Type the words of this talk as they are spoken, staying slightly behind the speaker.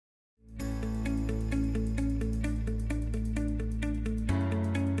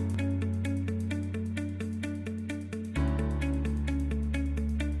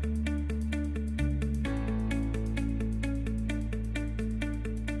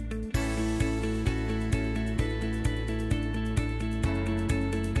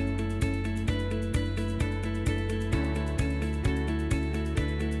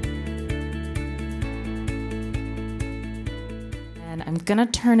going to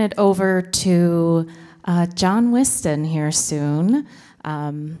turn it over to John Whiston here soon.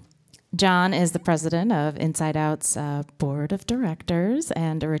 John is the president of Inside Out's board of directors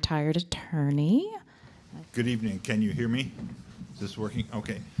and a retired attorney. Good evening. Can you hear me? Is this working?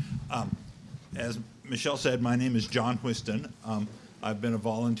 Okay. As Michelle said, my name is John Whiston. I've been a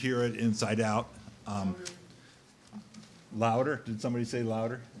volunteer at Inside Out. Louder? Did somebody say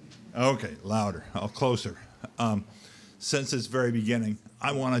louder? Okay, louder. Closer. Since its very beginning,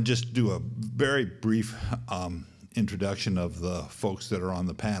 I want to just do a very brief introduction of the folks that are on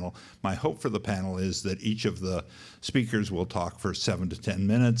the panel. My hope for the panel is that each of the speakers will talk for 7 to 10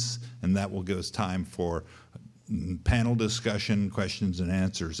 minutes, and that will give us time for panel discussion, questions and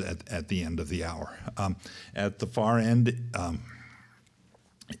answers at the end of the hour. At the far end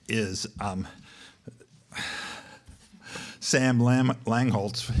is Sam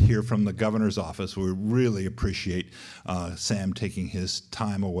Langholz here from the governor's office. We really appreciate Sam taking his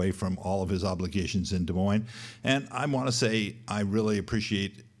time away from all of his obligations in Des Moines. And I want to say I really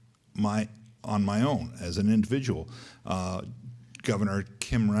appreciate on my own as an individual, Governor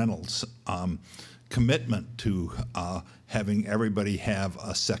Kim Reynolds' commitment to having everybody have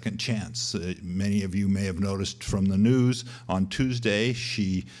a second chance. Many of you may have noticed from the news on Tuesday,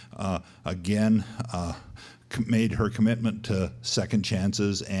 she again made her commitment to second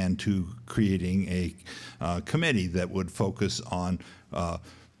chances and to creating a committee that would focus on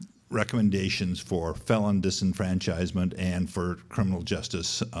recommendations for felon disenfranchisement and for criminal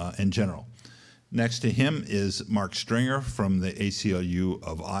justice in general. Next to him is Mark Stringer from the ACLU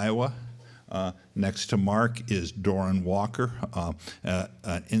of Iowa. Next to Mark is Doren Waler,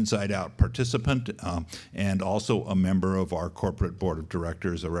 an Inside Out participant and also a member of our corporate board of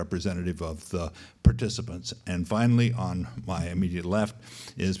directors, a representative of the participants. And finally, on my immediate left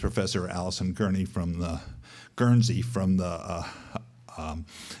is Professor Alison Guernsey from the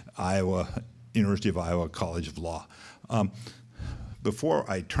University of Iowa College of Law. Before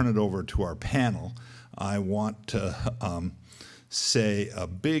I turn it over to our panel, I want to say a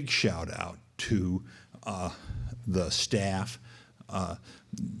big shout out to the staff,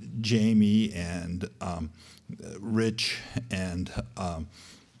 Jamie and Rich and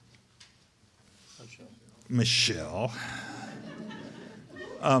Michelle.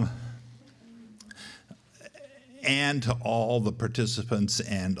 And to all the participants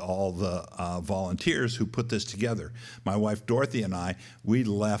and all the volunteers who put this together. My wife Dorothy and I, we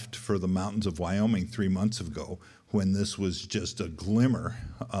left for the mountains of Wyoming 3 months ago when this was just a glimmer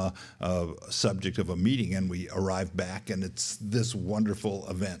subject of a meeting, and we arrived back and it's this wonderful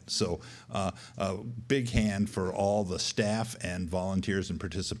event. So a big hand for all the staff and volunteers and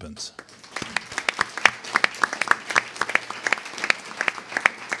participants.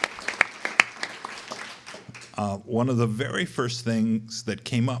 One of the very first things that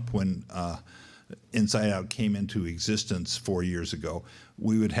came up when Inside Out came into existence 4 years ago,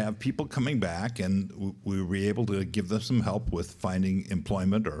 we would have people coming back and we were able to give them some help with finding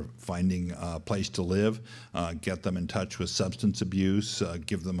employment or finding a place to live, get them in touch with substance abuse,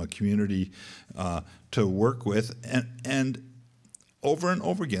 give them a community to work with. And over and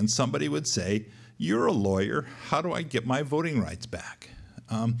over again, somebody would say, "You're a lawyer, how do I get my voting rights back?"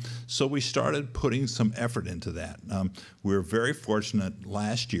 So we started putting some effort into that. We were very fortunate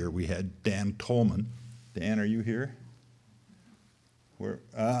last year. We had Dan Tolman. Dan, are you here?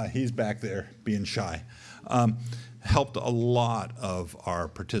 He's back there being shy. Helped a lot of our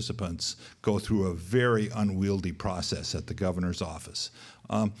participants go through a very unwieldy process at the governor's office.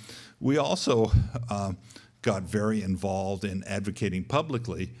 We also got very involved in advocating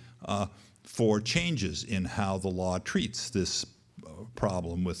publicly for changes in how the law treats this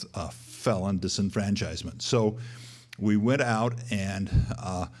problem with felon disenfranchisement. So we went out and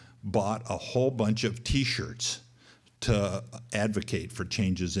bought a whole bunch of T-shirts to advocate for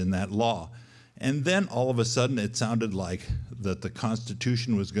changes in that law. And then all of a sudden it sounded like that the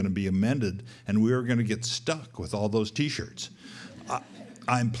Constitution was going to be amended and we were going to get stuck with all those T-shirts.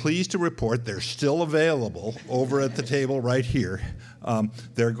 I'm pleased to report they're still available over at the table right here.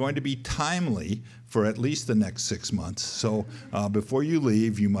 They're going to be timely for at least the next 6 months. So before you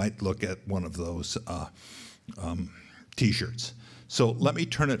leave, you might look at one of those T-shirts. So let me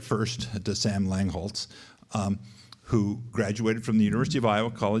turn it first to Sam Langholz, who graduated from the University of Iowa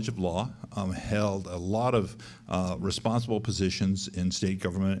College of Law, held a lot of responsible positions in state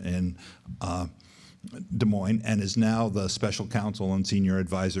government in Des Moines, and is now the special counsel and senior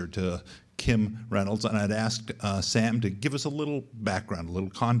advisor to Kim Reynolds. And I'd asked Sam to give us a little background, a little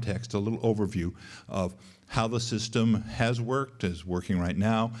context, a little overview of how the system has worked, is working right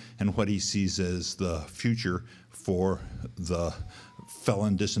now, and what he sees as the future for the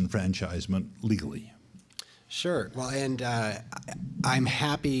felon disenfranchisement legally. Sure. Well, and I'm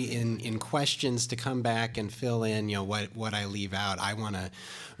happy in questions to come back and fill in, what I leave out. I want to,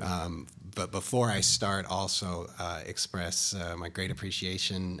 but before I start, also express my great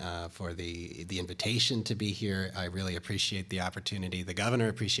appreciation for the invitation to be here. I really appreciate the opportunity. The governor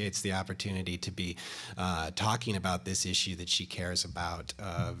appreciates the opportunity to be talking about this issue that she cares about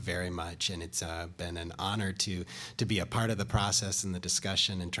very much, and it's been an honor to be a part of the process and the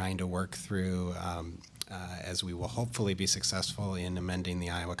discussion and trying to work through. As we will hopefully be successful in amending the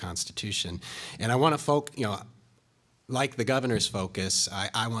Iowa Constitution. And I want to like the governor's focus,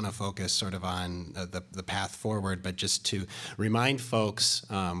 I want to focus sort of on the path forward, but just to remind folks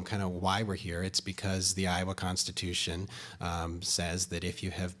kind of why we're here. It's because the Iowa Constitution says that if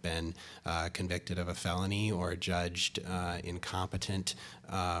you have been convicted of a felony or judged incompetent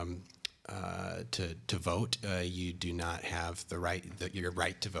to vote, you do not have the right. Your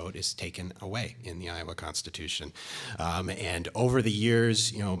right to vote is taken away in the Iowa Constitution, and over the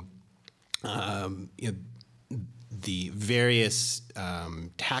years, the various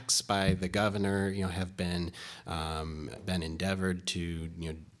texts by the governor, have been endeavored to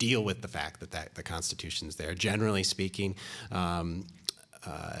deal with the fact that the Constitution's there. Generally speaking,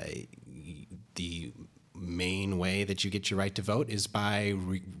 the main way that you get your right to vote is by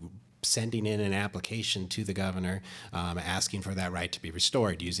sending in an application to the governor asking for that right to be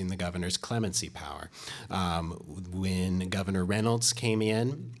restored using the governor's clemency power. When Governor Reynolds came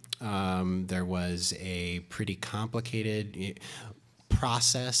in, there was a pretty complicated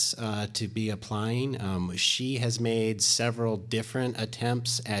process to be applying. She has made several different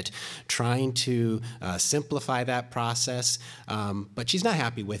attempts at trying to simplify that process, but she's not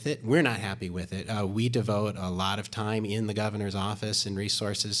happy with it. We're not happy with it. We devote a lot of time in the governor's office and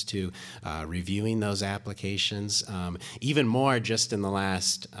resources to reviewing those applications. Even more just in the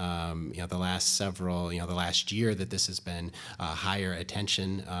last, the last year that this has been higher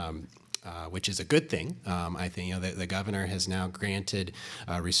attention. Which is a good thing. I think the governor has now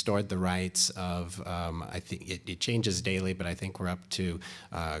restored the rights of. I think it changes daily, but I think we're up to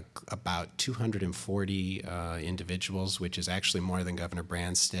about 240 individuals, which is actually more than Governor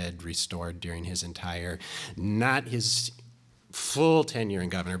Branstad restored during his not his full tenure in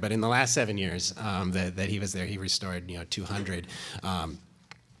governor, but in the last 7 years that he was there, he restored 200.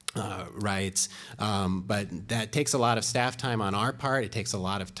 Rights, but that takes a lot of staff time on our part. It takes a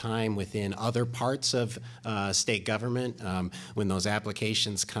lot of time within other parts of state government. When those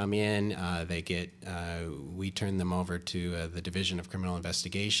applications come in, we turn them over to the Division of Criminal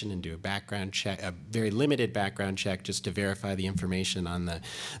Investigation and do a background check, a very limited background check, just to verify the information on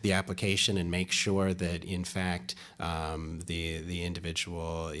the application and make sure that in fact the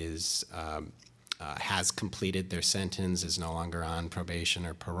individual is. Has completed their sentence, is no longer on probation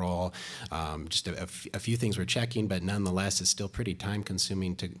or parole. Just a few things we're checking, but nonetheless, it's still pretty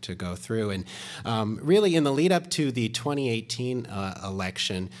time-consuming to go through. And really, in the lead-up to the 2018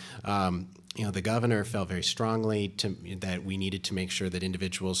 election, the governor felt very strongly that we needed to make sure that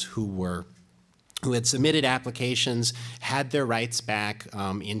individuals who had submitted applications had their rights back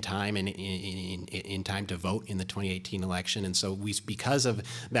in time and in time to vote in the 2018 election. And so because of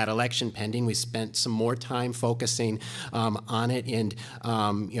that election pending, we spent some more time focusing on it. And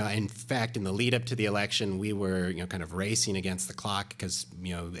in fact, in the lead up to the election, we were kind of racing against the clock because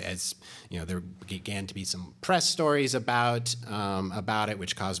there began to be some press stories about it,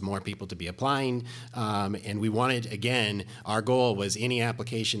 which caused more people to be applying. And we wanted, again, our goal was any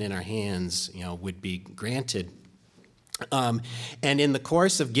application in our hands, would be granted. And in the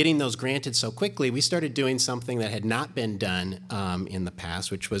course of getting those granted so quickly, we started doing something that had not been done in the past,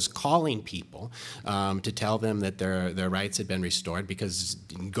 which was calling people to tell them that their rights had been restored, because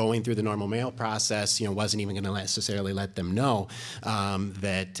going through the normal mail process, wasn't even going to necessarily let them know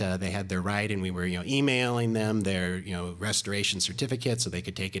that they had their right, and we were, emailing them their, restoration certificate so they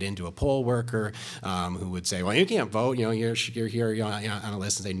could take it into a poll worker who would say, well, you can't vote, you're here on a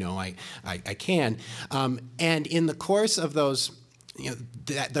list, and say, no, I can. And in the course of those,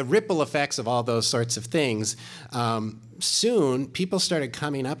 the ripple effects of all those sorts of things, soon people started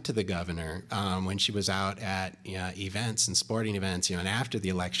coming up to the governor when she was out at events and sporting events, and after the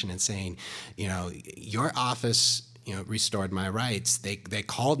election, and saying, your office restored my rights. They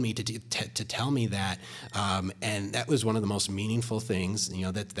called me to tell me that, and that was one of the most meaningful things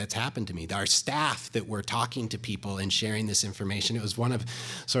that's happened to me. Our staff that were talking to people and sharing this information, it was one of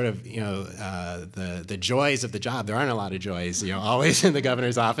sort of the joys of the job. There aren't a lot of joys always in the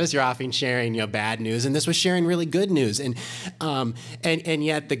governor's office. You're often sharing bad news, and this was sharing really good news, and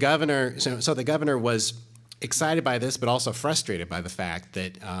yet the governor. So the governor was excited by this, but also frustrated by the fact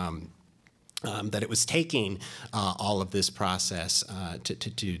that that it was taking all of this process to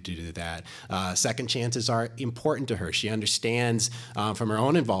do that. Second chances are important to her. She understands from her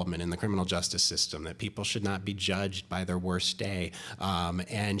own involvement in the criminal justice system that people should not be judged by their worst day.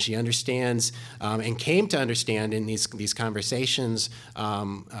 And she understands and came to understand in these conversations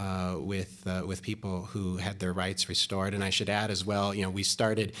with people who had their rights restored. And I should add as well,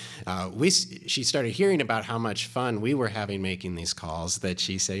 she started hearing about how much fun we were having making these calls, that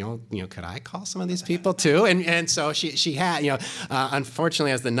she said, could I call some of these people too? And so she had,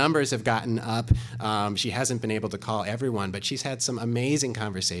 unfortunately, as the numbers have gotten up, she hasn't been able to call everyone, but she's had some amazing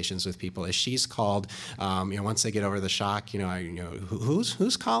conversations with people as she's called. Once they get over the shock,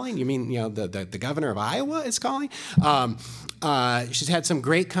 who's calling? You mean, the governor of Iowa is calling? She's had some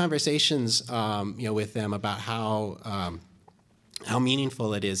great conversations, with them about how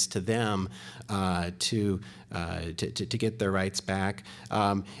meaningful it is to them to get their rights back,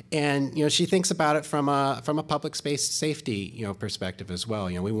 and she thinks about it from a public space safety perspective as well.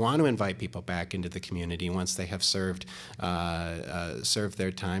 We want to invite people back into the community once they have served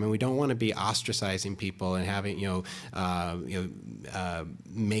their time, and we don't want to be ostracizing people and having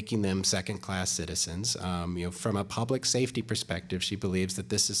making them second-class citizens. From a public safety perspective, she believes that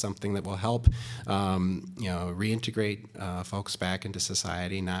this is something that will help reintegrate folks back into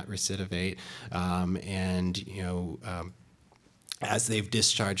society, not recidivate, and as they've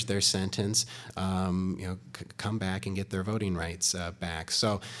discharged their sentence, come back and get their voting rights back.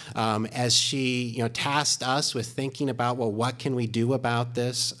 So as she, tasked us with thinking about, well, what can we do about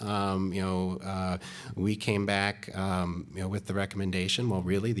this? We came back, with the recommendation, well,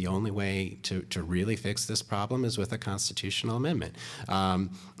 really the only way to really fix this problem is with a constitutional amendment.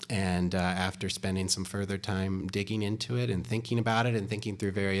 And after spending some further time digging into it and thinking about it and thinking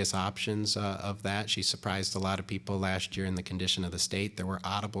through various options of that, she surprised a lot of people last year in the condition of the state. There were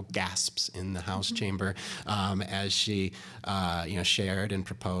audible gasps in the House chamber as she, shared and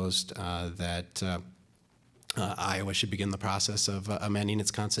proposed that Iowa should begin the process of amending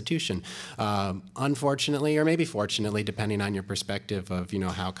its constitution. Unfortunately, or maybe fortunately, depending on your perspective of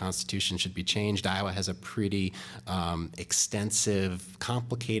how constitution should be changed, Iowa has a pretty extensive,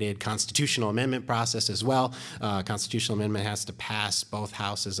 complicated constitutional amendment process as well. Constitutional amendment has to pass both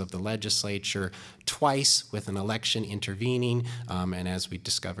houses of the legislature twice with an election intervening, and as we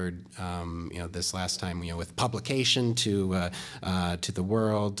discovered, this last time, with publication to the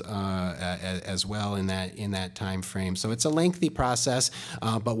world as well in that time frame. So it's a lengthy process,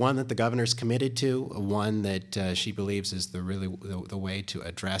 but one that the governor's committed to, one that she believes is the way to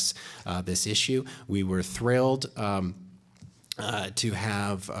address this issue. We were thrilled to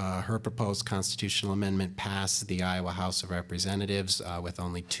have her proposed constitutional amendment pass the Iowa House of Representatives with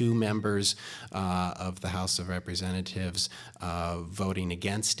only 2 members of the House of Representatives voting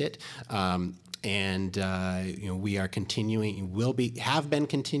against it. And we are continuing, have been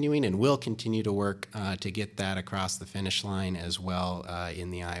continuing, and will continue to work to get that across the finish line as well in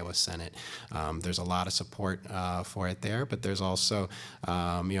the Iowa Senate. There's a lot of support for it there, but there's also,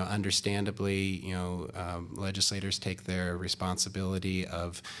 understandably, legislators take their responsibility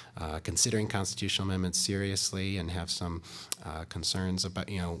of considering constitutional amendments seriously and have some concerns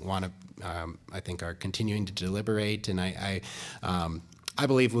about, I think are continuing to deliberate, and I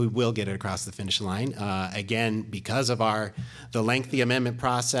believe we will get it across the finish line. Again, because of the lengthy amendment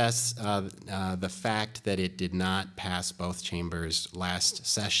process, the fact that it did not pass both chambers last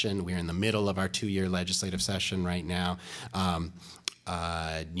session, we're in the middle of our 2-year legislative session right now,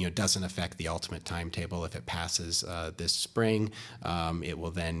 doesn't affect the ultimate timetable. If it passes this spring, it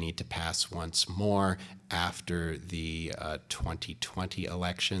will then need to pass once more after the 2020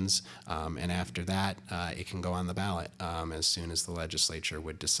 elections, and after that, it can go on the ballot as soon as the legislature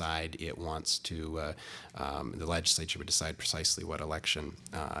would decide it wants to. The legislature would decide precisely what election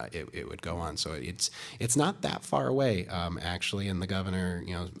it would go on. So it's not that far away, actually, and the governor,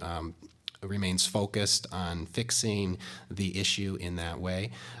 remains focused on fixing the issue in that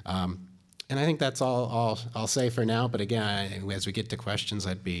way. And I think that's all I'll say for now. But again, as we get to questions,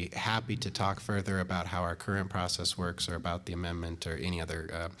 I'd be happy to talk further about how our current process works or about the amendment or any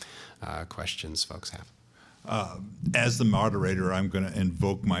other questions folks have. As the moderator, I'm going to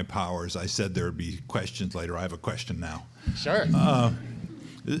invoke my powers. I said there would be questions later. I have a question now. Sure.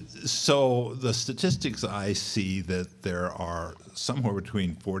 So the statistics I see that there are somewhere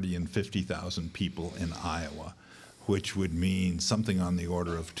between 40 and 50,000 people in Iowa, which would mean something on the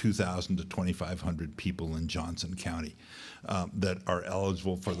order of 2,000 to 2,500 people in Johnson County that are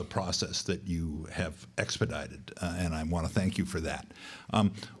eligible for the process that you have expedited, and I want to thank you for that.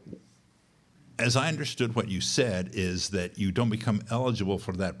 As I understood what you said is that you don't become eligible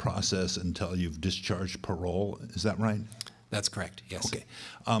for that process until you've discharged parole. Is that right? That's correct, yes. Okay.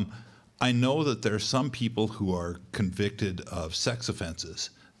 I know that there are some people who are convicted of sex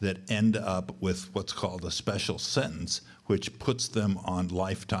offenses that end up with what's called a special sentence, which puts them on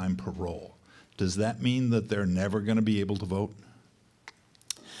lifetime parole. Does that mean that they're never going to be able to vote?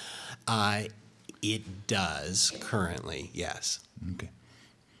 It does currently, yes. Okay.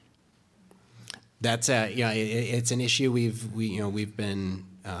 That's it's an issue we've been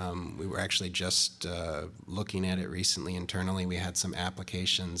we were actually just looking at it recently internally. We had some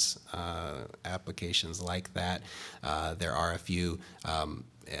applications like that. There are a few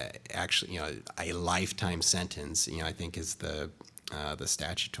actually, a lifetime sentence. I think is the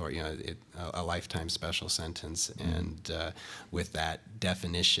statutory, a lifetime special sentence, and with that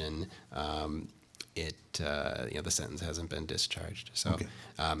definition. The sentence hasn't been discharged. So, okay.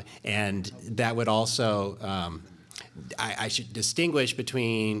 And that would also, I should distinguish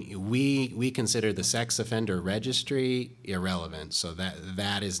between we consider the sex offender registry irrelevant. So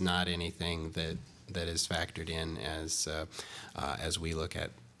that is not anything that is factored in as we look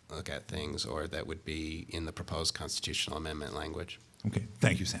at things, or that would be in the proposed constitutional amendment language. Okay,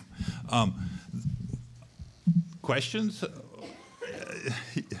 thank you, Sam. Questions?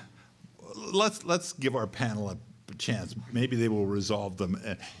 Let's give our panel a chance. Maybe they will resolve them,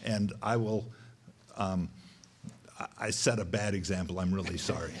 and I will. I set a bad example. I'm really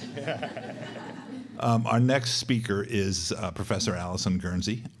sorry. Our next speaker is Professor Alison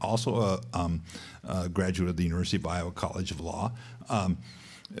Guernsey, also a graduate of the University of Iowa College of Law.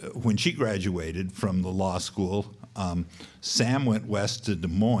 When she graduated from the law school, Sam went west to Des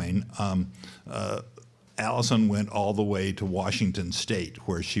Moines. Alison went all the way to Washington State,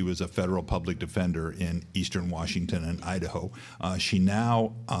 where she was a federal public defender in eastern Washington and Idaho. She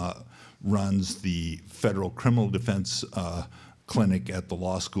now runs the Federal Criminal Defense Clinic at the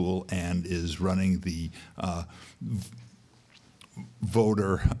law school and is running the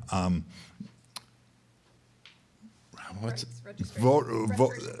voter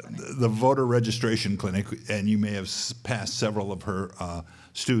the voter registration clinic, and you may have passed several of her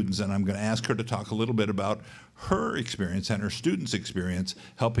students, and I'm going to ask her to talk a little bit about her experience and her students' experience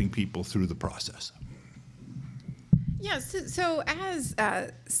helping people through the process. Yeah, so as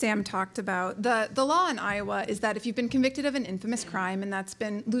Sam talked about, the law in Iowa is that if you've been convicted of an infamous crime, and that's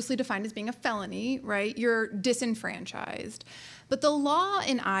been loosely defined as being a felony, right, you're disenfranchised. But the law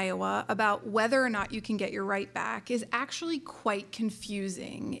in Iowa about whether or not you can get your right back is actually quite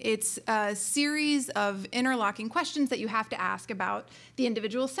confusing. It's a series of interlocking questions that you have to ask about the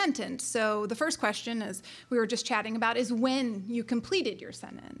individual sentence. So the first question, as we were just chatting about, is when you completed your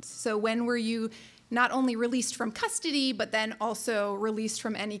sentence. So when were you not only released from custody, but then also released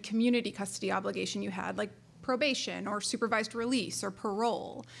from any community custody obligation you had, like probation or supervised release or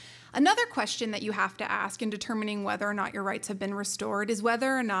parole. Another question that you have to ask in determining whether or not your rights have been restored is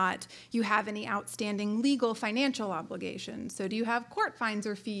whether or not you have any outstanding legal financial obligations. So do you have court fines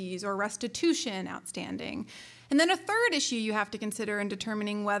or fees or restitution outstanding? And then a third issue you have to consider in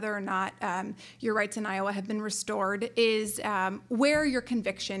determining whether or not your rights in Iowa have been restored is where your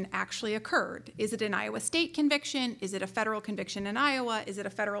conviction actually occurred. Is it an Iowa state conviction? Is it a federal conviction in Iowa? Is it a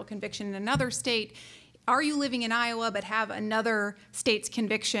federal conviction in another state? Are you living in Iowa but have another state's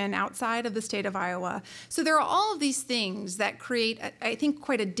conviction outside of the state of Iowa? So there are all of these things that create, I think,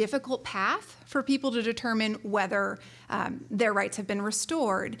 quite a difficult path for people to determine whether their rights have been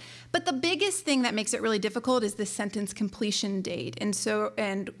restored. But the biggest thing that makes it really difficult is the sentence completion date.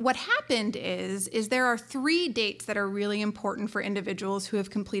 And what happened is there are 3 dates that are really important for individuals who have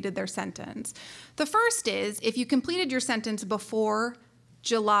completed their sentence. The first is if you completed your sentence before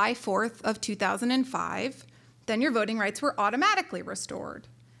July 4th of 2005, then your voting rights were automatically restored.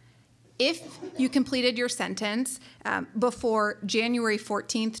 If you completed your sentence before January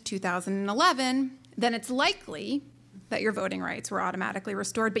 14th, 2011, then it's likely that your voting rights were automatically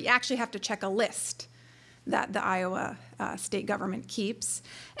restored, but you actually have to check a list that the Iowa state government keeps.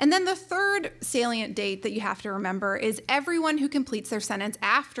 And then the third salient date that you have to remember is everyone who completes their sentence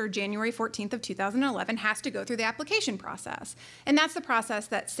after January 14th of 2011 has to go through the application process. And that's the process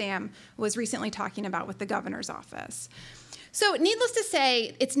that Sam was recently talking about with the governor's office. So needless to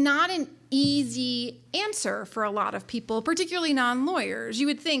say, it's not an easy answer for a lot of people, particularly non-lawyers. You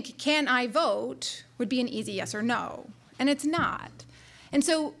would think, can I vote, would be an easy yes or no, and it's not. And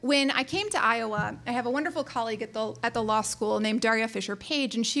so when I came to Iowa, I have a wonderful colleague at the law school named Daria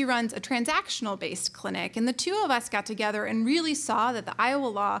Fisher-Page, and she runs a transactional-based clinic. And the two of us got together and really saw that the Iowa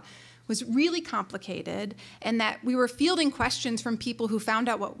law was really complicated, and that we were fielding questions from people who found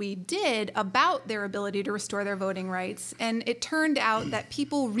out what we did about their ability to restore their voting rights. And it turned out that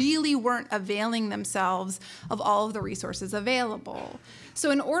people really weren't availing themselves of all of the resources available.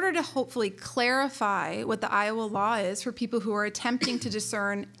 So in order to hopefully clarify what the Iowa law is for people who are attempting to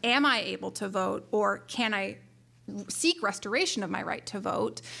discern, am I able to vote, or can I seek restoration of my right to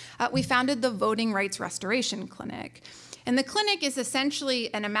vote, we founded the Voting Rights Restoration Clinic. And the clinic is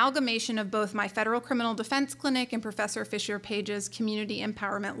essentially an amalgamation of both my Federal Criminal Defense Clinic and Professor Fisher Page's Community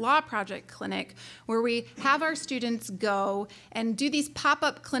Empowerment Law Project Clinic, where we have our students go and do these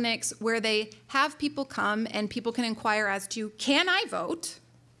pop-up clinics where they have people come and people can inquire as to, can I vote?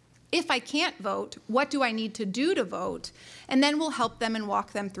 If I can't vote, what do I need to do to vote? And then we'll help them and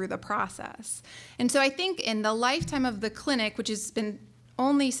walk them through the process. And so I think in the lifetime of the clinic, which has been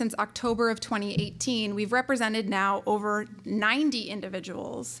only since October of 2018, we've represented now over 90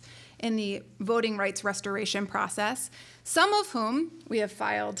 individuals in the voting rights restoration process, some of whom we have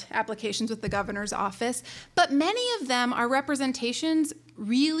filed applications with the governor's office, but many of them, our representations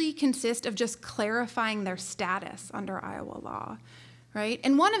really consist of just clarifying their status under Iowa law. Right?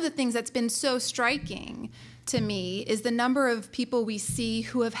 And one of the things that's been so striking to me is the number of people we see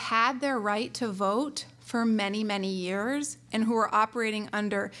who have had their right to vote for many, many years and who are operating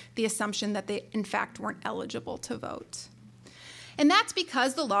under the assumption that they, in fact, weren't eligible to vote. And that's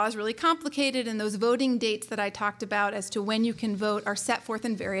because the law is really complicated, and those voting dates that I talked about as to when you can vote are set forth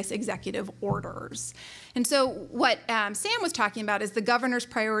in various executive orders. And so what Sam was talking about is the governor's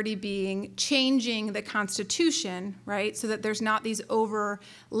priority being changing the Constitution, right, so that there's not these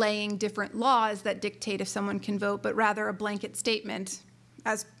overlaying different laws that dictate if someone can vote, but rather a blanket statement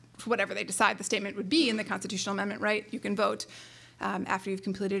as whatever they decide the statement would be in the constitutional amendment, right? You can vote after you've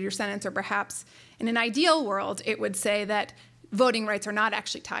completed your sentence, or perhaps in an ideal world, it would say that voting rights are not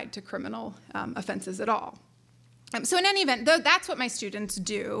actually tied to criminal offenses at all. So in any event, that's what my students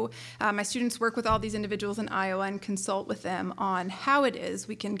do. My students work with all these individuals in Iowa and consult with them on how it is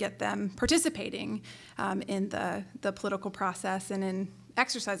we can get them participating in the political process and in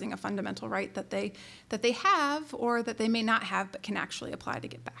exercising a fundamental right that they have or that they may not have but can actually apply to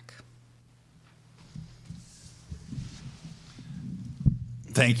get back.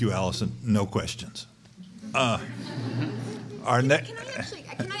 Thank you, Alison. No questions. Our next.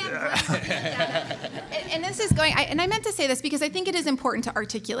 Can I add one data? And this is going, and I meant to say this because I think it is important to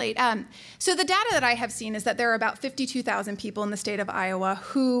articulate. So the data that I have seen is that there are about 52,000 people in the state of Iowa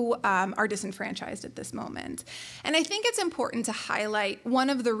who are disenfranchised at this moment. And I think it's important to highlight one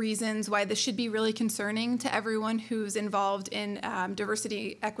of the reasons why this should be really concerning to everyone who's involved in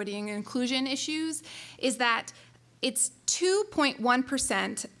diversity, equity, and inclusion issues is that it's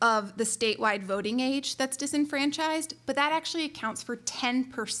 2.1% of the statewide voting age that's disenfranchised, but that actually accounts for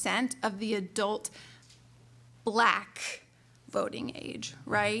 10% of the adult Black voting age,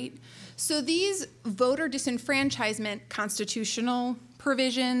 right? So these voter disenfranchisement constitutional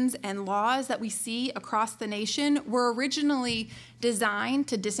provisions and laws that we see across the nation were originally designed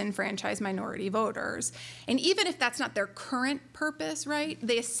to disenfranchise minority voters. And even if that's not their current purpose, right,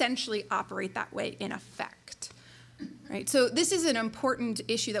 they essentially operate that way in effect. Right? So this is an important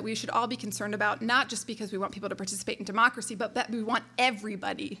issue that we should all be concerned about, not just because we want people to participate in democracy, but that we want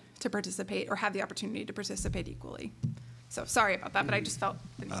everybody to participate or have the opportunity to participate equally. So sorry about that, but I just felt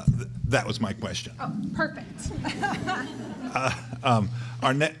the need. That was my question. Oh, perfect.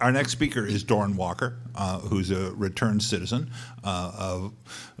 Our next speaker is Doren Waler, who's a returned citizen,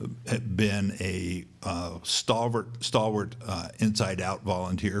 been a stalwart Inside Out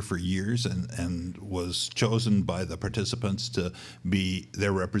volunteer for years, and was chosen by the participants to be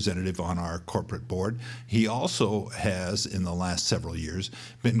their representative on our corporate board. He also has, in the last several years,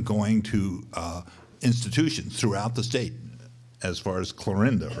 been going to institutions throughout the state, as far as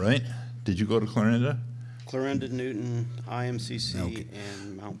Clarinda, right? Did you go to Clarinda? Clarinda, Newton, IMCC, okay,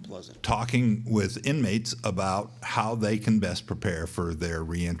 and Mount Pleasant. Talking with inmates about how they can best prepare for their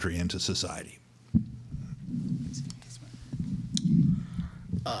reentry into society.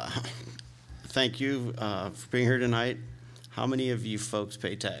 Thank you for being here tonight. How many of you folks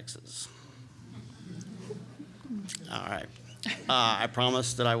pay taxes? All right. I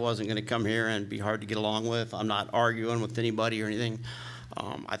promised that I wasn't going to come here and be hard to get along with. I'm not arguing with anybody or anything.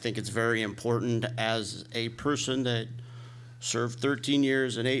 I think it's very important as a person that served 13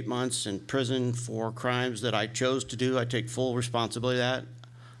 years and 8 months in prison for crimes that I chose to do. I take full responsibility of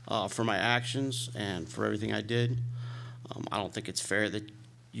that for my actions and for everything I did. I don't think it's fair that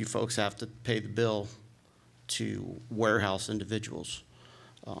you folks have to pay the bill to warehouse individuals.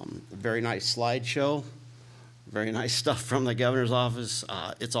 A very nice slideshow. very nice stuff from the governor's office.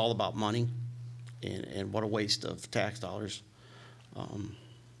 It's all about money, and what a waste of tax dollars.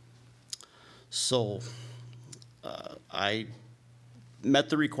 I met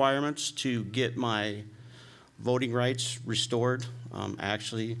the requirements to get my voting rights restored.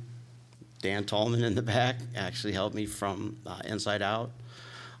 Actually, Dan Tallman in the back actually helped me from Inside Out.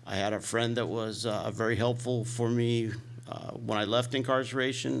 I had a friend that was very helpful for me when I left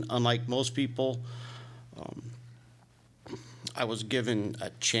incarceration. Unlike most people, I was given a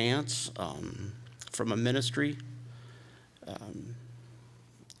chance from a ministry.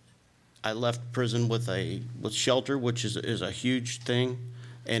 I left prison with shelter, which is a huge thing,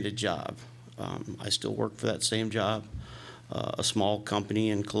 and a job. I still work for that same job. A small company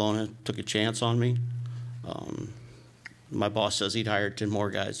in Kelowna took a chance on me. My boss says he'd hire 10 more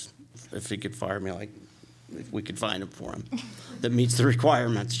guys if he could fire me, like if we could find them for him that meets the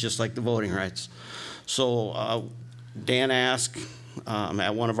requirements, just like the voting rights. So Dan asked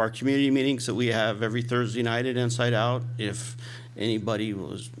at one of our community meetings that we have every Thursday night at Inside Out if anybody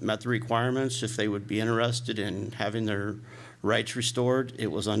met the requirements, if they would be interested in having their rights restored. It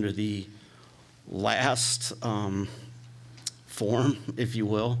was under the last form, if you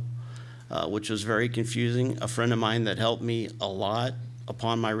will, which was very confusing. A friend of mine that helped me a lot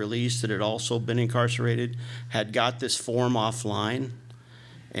upon my release that had also been incarcerated had got this form offline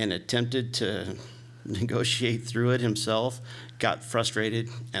and attempted to negotiate through it himself, got frustrated,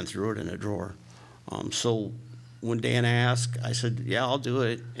 and threw it in a drawer. So when Dan asked, I said, yeah, I'll do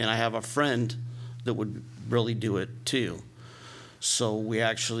it. And I have a friend that would really do it too. So we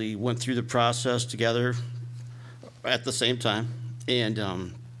actually went through the process together at the same time,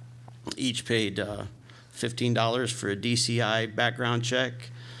 and each paid $15 for a DCI background check,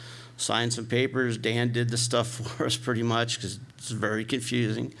 signed some papers. Dan did the stuff for us pretty much because it's very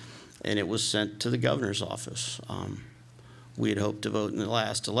confusing, and it was sent to the governor's office. We had hoped to vote in the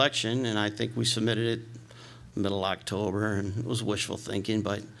last election, and I think we submitted it middle October, and it was wishful thinking,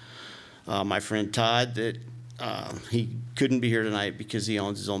 but my friend Todd, that he couldn't be here tonight because he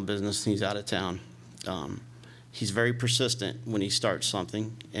owns his own business and he's out of town. He's very persistent when he starts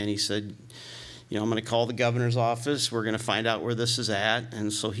something, and he said, you know, I'm going to call the governor's office. We're going to find out where this is at.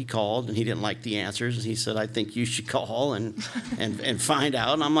 And so he called, and he didn't like the answers. And he said, I think you should call and find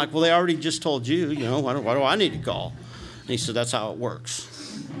out. And I'm like, well, they already just told you, you know, why do I need to call? And he said, that's how it works.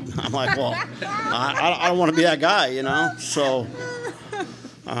 I'm like, well, I don't want to be that guy, you know. So,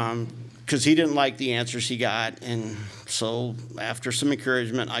 because he didn't like the answers he got. And so after some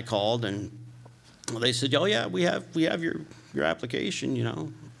encouragement, I called, and they said, oh, yeah, we have your application, you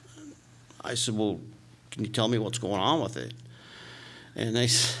know. I said, well, can you tell me what's going on with it? And they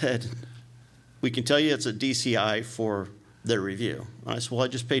said, we can tell you it's a DCI for their review. And I said, well, I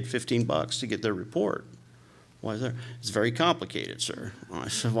just paid $15 to get their report. Why is that? It's very complicated, sir. And I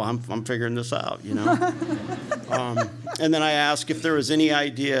said, well, I'm figuring this out, you know. And then I asked if there was any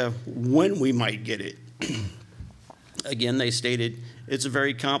idea when we might get it. Again, they stated it's a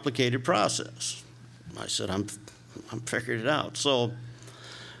very complicated process. I said, I'm figuring it out. So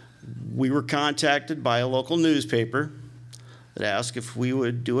we were contacted by a local newspaper that asked if we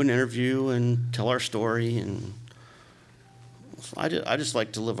would do an interview and tell our story. And I just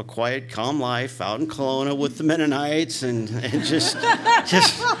like to live a quiet, calm life out in Kelowna with the Mennonites and just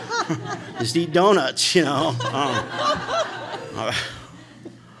eat donuts, you know.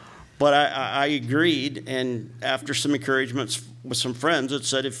 But I agreed, and after some encouragements with some friends, it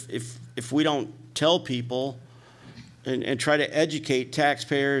said if we don't tell people and try to educate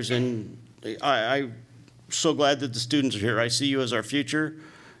taxpayers, and I'm so glad that the students are here. I see you as our future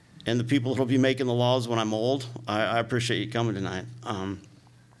and the people that will be making the laws when I'm old. I appreciate you coming tonight.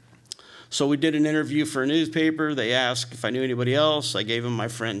 So we did an interview for a newspaper. They asked if I knew anybody else. I gave them my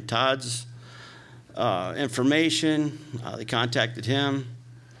friend Todd's information. They contacted him.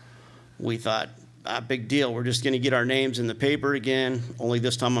 We thought, big deal. We're just going to get our names in the paper again, only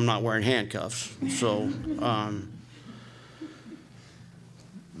this time I'm not wearing handcuffs. So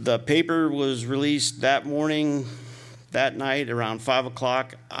the paper was released that morning, that night, around 5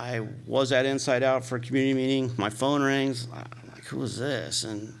 o'clock. I was at Inside Out for a community meeting. My phone rings. I'm like, who is this?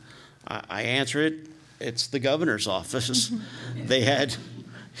 And I answer it. It's the governor's office. They had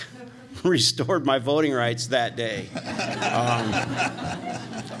restored my voting rights that day.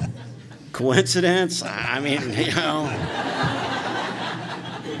 Coincidence? I mean, you know,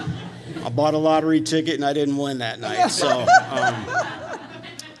 I bought a lottery ticket and I didn't win that night. So,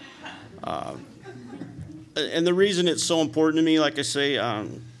 and the reason it's so important to me, like I say, I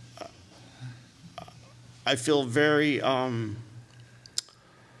feel very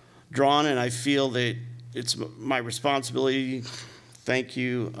drawn, and I feel that it's my responsibility, thank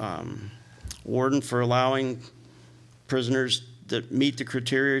you, Warden, for allowing prisoners that meet the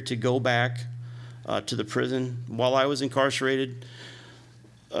criteria to go back to the prison. While I was incarcerated,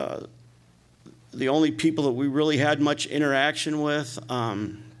 the only people that we really had much interaction with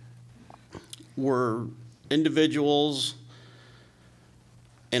were individuals,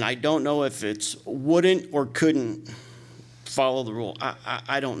 and I don't know if it's wouldn't or couldn't follow the rule.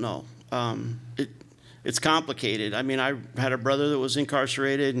 I don't know. It's complicated. I mean, I had a brother that was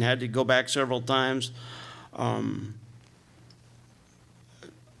incarcerated and had to go back several times.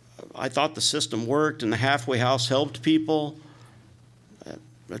 I thought the system worked and the halfway house helped people.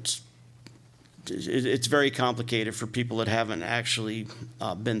 It's very complicated for people that haven't actually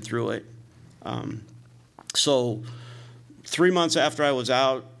been through it. So 3 months after I was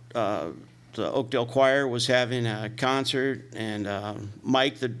out, the Oakdale Choir was having a concert, and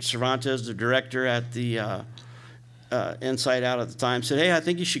Mike Cervantes, the director at the Inside Out at the time, said, "Hey, I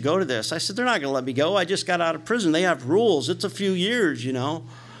think you should go to this." I said, "They're not going to let me go. I just got out of prison. They have rules. It's a few years, you know."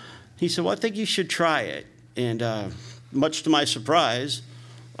 He said, "Well, I think you should try it." And much to my surprise,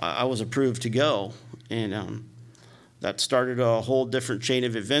 I was approved to go. And that started a whole different chain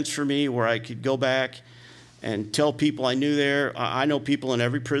of events for me where I could go back and tell people I knew there. I know people in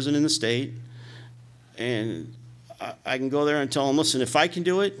every prison in the state. And I can go there and tell them, listen, if I can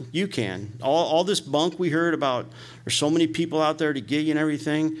do it, you can. All this bunk we heard about, there's so many people out there to gig and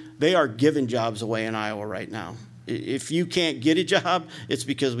everything, they are giving jobs away in Iowa right now. If you can't get a job, it's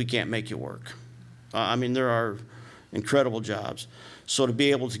because we can't make you work. I mean, there are incredible jobs. So to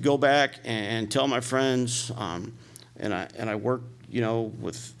be able to go back and tell my friends, and I work, you know,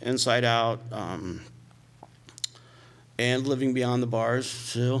 with Inside Out and Living Beyond the Bars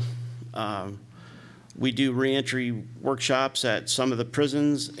still. We do reentry workshops at some of the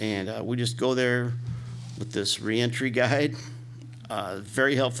prisons, and we just go there with this reentry guide.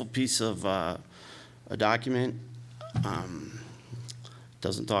 Very helpful piece of a document.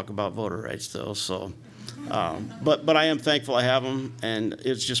 Doesn't talk about voter rights though, so. But I am thankful I have them, and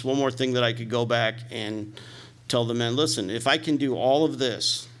it's just one more thing that I could go back and tell the men, listen, if I can do all of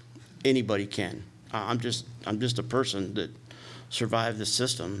this, anybody can. I'm just a person that survived the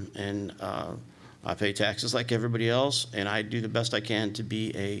system, and I pay taxes like everybody else, and I do the best I can to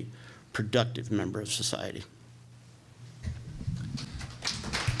be a productive member of society.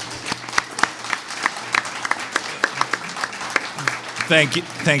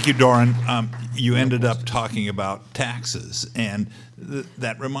 Thank you, Doren. You ended up talking about taxes, and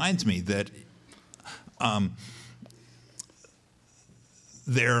that reminds me that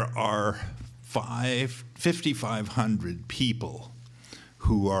there are 5,500 people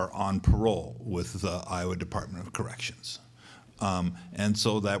who are on parole with the Iowa Department of Corrections. And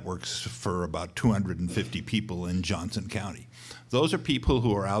so that works for about 250 people in Johnson County. Those are people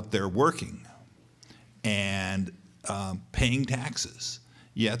who are out there working and paying taxes,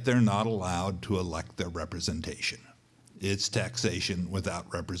 yet they're not allowed to elect their representation. It's taxation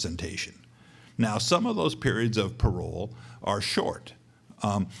without representation. Now, some of those periods of parole are short,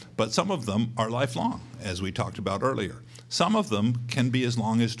 but some of them are lifelong, as we talked about earlier. Some of them can be as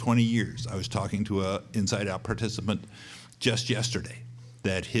long as 20 years. I was talking to an Inside Out participant just yesterday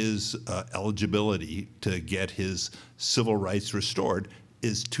that his eligibility to get his civil rights restored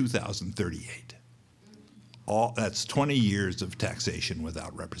is 2038. That's 20 years of taxation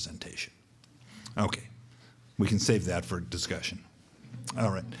without representation. Okay, we can save that for discussion.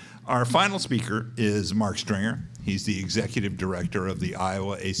 All right, our final speaker is Mark Stringer. He's the executive director of the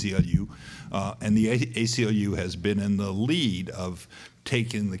Iowa ACLU, and the ACLU has been in the lead of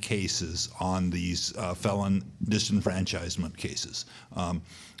taking the cases on these felon disenfranchisement cases,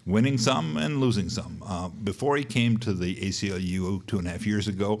 winning some and losing some. Before he came to the ACLU 2.5 years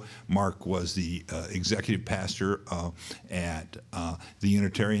ago, Mark was the executive pastor at the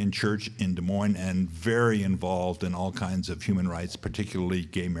Unitarian Church in Des Moines and very involved in all kinds of human rights, particularly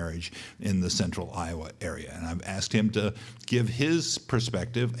gay marriage in the central Iowa area. And I've asked him to give his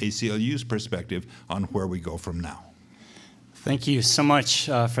perspective, ACLU's perspective, on where we go from now. Thank you so much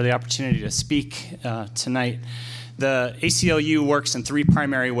for the opportunity to speak tonight. The ACLU works in 3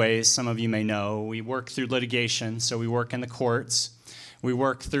 primary ways, some of you may know. We work through litigation, so we work in the courts. We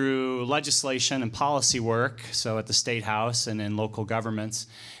work through legislation and policy work, so at the State House and in local governments.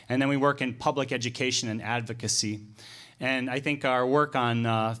 And then we work in public education and advocacy. And I think our work on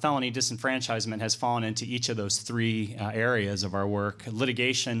felony disenfranchisement has fallen into each of those 3 areas of our work.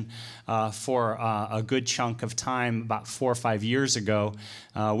 Litigation for a good chunk of time, about 4 or 5 years ago,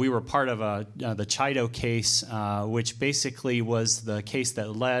 we were part of the Chido case, which basically was the case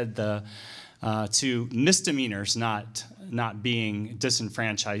that led the to misdemeanors not being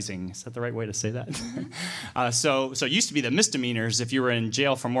disenfranchising. Is that the right way to say that? So it used to be that misdemeanors, if you were in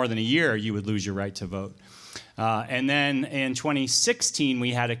jail for more than a year, you would lose your right to vote. And then in 2016,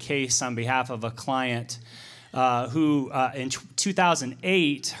 we had a case on behalf of a client who in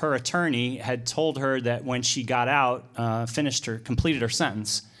 2008, her attorney had told her that when she got out, completed her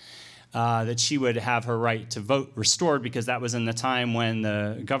sentence, that she would have her right to vote restored, because that was in the time when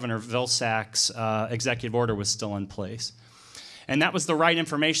the Governor Vilsack's executive order was still in place. And that was the right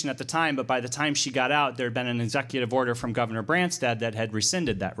information at the time, but by the time she got out, there had been an executive order from Governor Branstad that had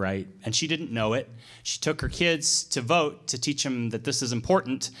rescinded that right, and she didn't know it. She took her kids to vote to teach them that this is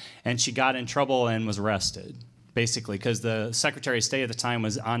important, and she got in trouble and was arrested, basically, because the Secretary of State at the time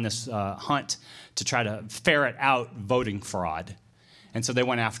was on this hunt to try to ferret out voting fraud. And so they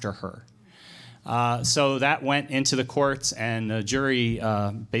went after her. So that went into the courts, and the jury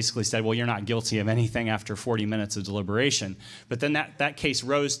basically said, well, you're not guilty of anything after 40 minutes of deliberation. But then that case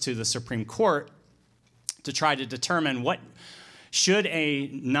rose to the Supreme Court to try to determine what should a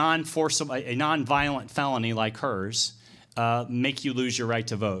non-violent felony like hers make you lose your right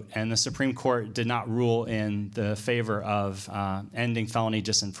to vote. And the Supreme Court did not rule in the favor of ending felony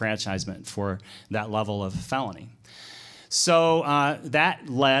disenfranchisement for that level of felony. So that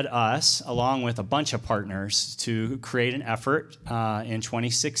led us, along with a bunch of partners, to create an effort in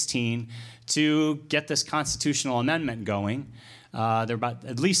 2016 to get this constitutional amendment going. There are about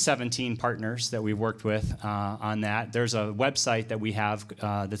at least 17 partners that we've worked with on that. There's a website that we have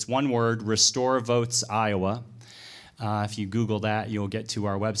that's one word, Restore Votes Iowa. If you Google that, you'll get to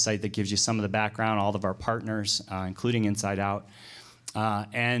our website that gives you some of the background, all of our partners, including Inside Out.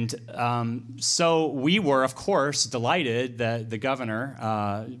 So we were, of course, delighted that the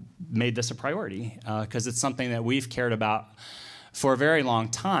governor made this a priority, because it's something that we've cared about for a very long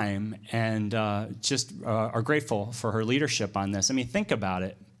time, and just are grateful for her leadership on this. I mean, think about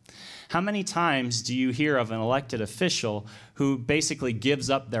it. How many times do you hear of an elected official who basically gives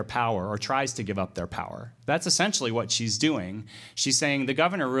up their power or tries to give up their power? That's essentially what she's doing. She's saying the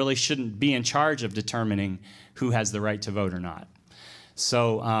governor really shouldn't be in charge of determining who has the right to vote or not.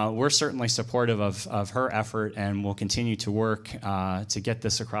 So we're certainly supportive of her effort, and we'll continue to work to get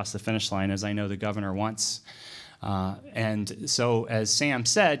this across the finish line, as I know the governor wants. And so, as Sam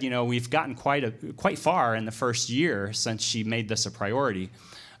said, we've gotten quite far in the first year since she made this a priority.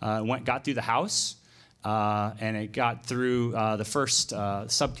 Got through the House, and it got through the first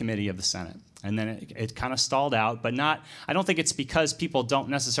subcommittee of the Senate. And then it kind of stalled out, but I don't think it's because people don't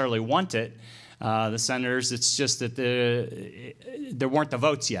necessarily want it. The senators, it's just that there weren't the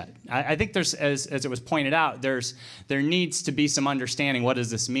votes yet. I think there's, as it was pointed out, there needs to be some understanding. What does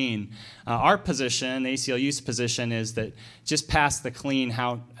this mean? Our position, the ACLU's position, is that just pass the clean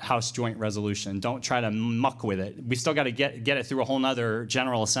House Joint Resolution. Don't try to muck with it. We still got to get it through a whole nother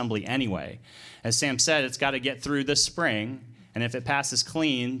General Assembly anyway. As Sam said, it's got to get through this spring, and if it passes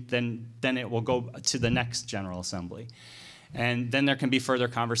clean, then it will go to the next General Assembly. And then there can be further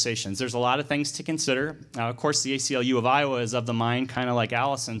conversations. There's a lot of things to consider. Of course, the ACLU of Iowa is of the mind, kind of like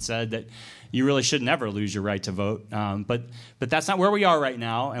Alison said, that you really should never lose your right to vote. But that's not where we are right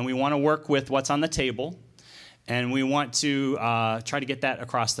now, and we want to work with what's on the table, and we want to try to get that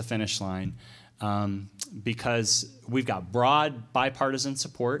across the finish line, because we've got broad bipartisan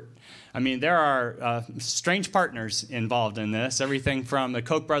support. I mean, there are strange partners involved in this, everything from the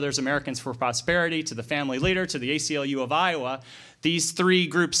Koch brothers, Americans for Prosperity, to the Family Leader, to the ACLU of Iowa. These three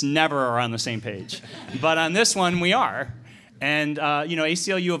groups never are on the same page. But on this one, we are. And,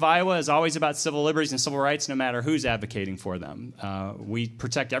 ACLU of Iowa is always about civil liberties and civil rights, no matter who's advocating for them. We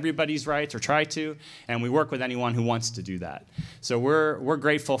protect everybody's rights, or try to, and we work with anyone who wants to do that. So we're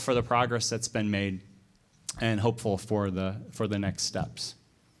grateful for the progress that's been made, and hopeful for the next steps.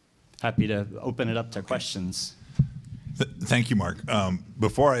 Happy to open it up to questions. Thank you, Mark.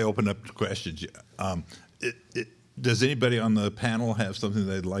 Before I open up to questions, does anybody on the panel have something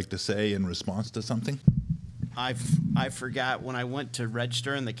they'd like to say in response to something? I forgot when I went to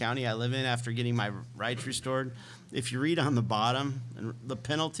register in the county I live in after getting my rights restored. If you read on the bottom, the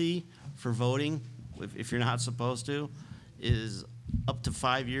penalty for voting, if you're not supposed to, is up to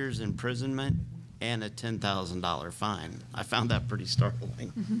 5 years imprisonment and a $10,000 fine. I found that pretty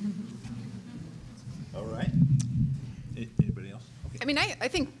startling. All right. Anybody else? Okay. I mean, I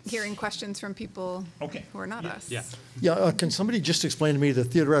think hearing questions from people who are not us. Yeah. Yeah, can somebody just explain to me the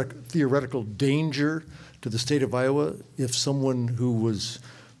theoretical danger to the state of Iowa if someone who was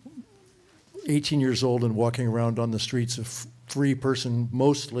 18 years old and walking around on the streets, a free person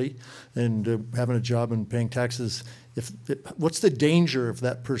mostly, and having a job and paying taxes, what's the danger if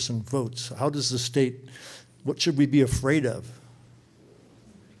that person votes? How does the state, what should we be afraid of?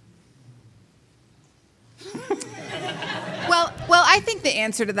 Well, I think the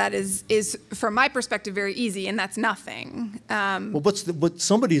answer to that is from my perspective, very easy, and that's nothing. Well, what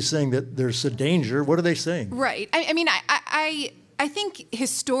somebody's saying that there's a danger. What are they saying? Right. I think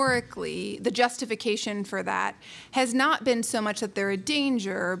historically the justification for that has not been so much that they're a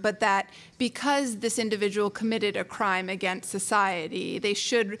danger, but that because this individual committed a crime against society, they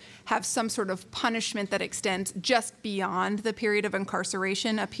should have some sort of punishment that extends just beyond the period of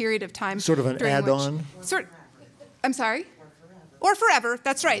incarceration, a period of time. Sort of an add-on? I'm sorry? Or forever.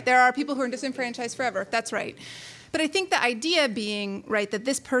 That's right. There are people who are disenfranchised forever. That's right. But I think the idea being, right, that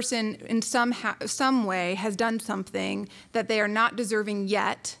this person in some way has done something that they are not deserving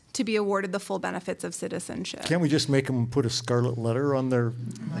yet to be awarded the full benefits of citizenship. Can't we just make them put a scarlet letter on their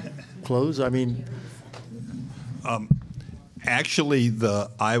clothes? I mean... Actually,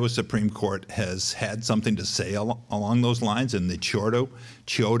 the Iowa Supreme Court has had something to say along those lines in the Chiodo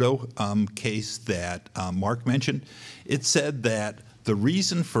case that Mark mentioned. It said that the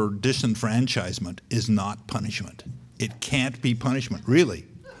reason for disenfranchisement is not punishment. It can't be punishment, really.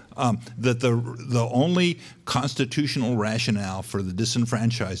 That the only constitutional rationale for the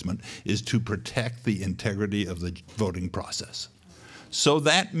disenfranchisement is to protect the integrity of the voting process. So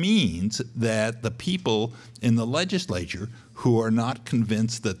that means that the people in the legislature who are not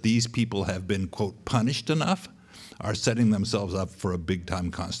convinced that these people have been, quote, punished enough are setting themselves up for a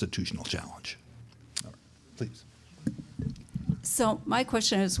big-time constitutional challenge. All right, please. So my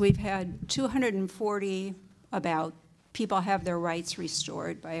question is, we've had 240 about people have their rights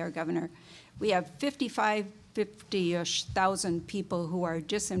restored by our governor. We have 50-ish thousand people who are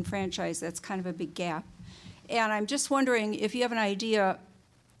disenfranchised. That's kind of a big gap. And I'm just wondering if you have an idea,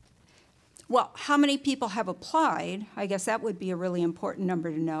 well, how many people have applied? I guess that would be a really important number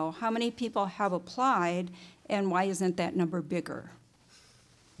to know. How many people have applied, and why isn't that number bigger?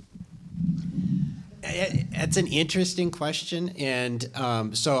 That's an interesting question, and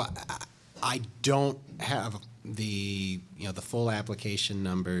so I don't have the full application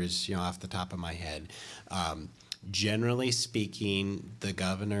numbers off the top of my head. Generally speaking, the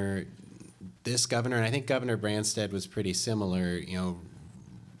governor. This governor, and I think Governor Branstad was pretty similar,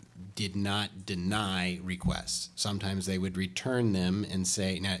 did not deny requests. Sometimes they would return them and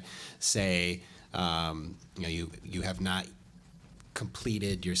say, you have not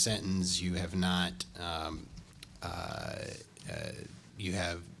completed your sentence, you have not, you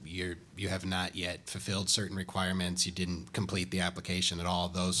have not yet fulfilled certain requirements, you didn't complete the application at all,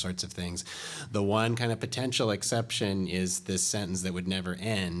 those sorts of things. The one kind of potential exception is this sentence that would never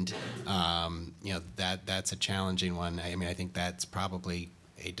end. That's a challenging one. I mean, I think that's probably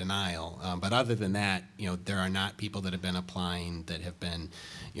a denial. But other than that, there are not people that have been applying that have been,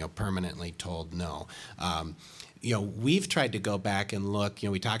 permanently told no. We've tried to go back and look.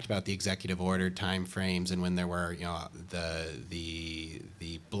 We talked about the executive order timeframes and when there were, the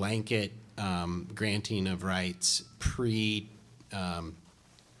blanket granting of rights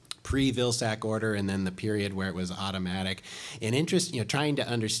pre-Vilsack order, and then the period where it was automatic. And trying to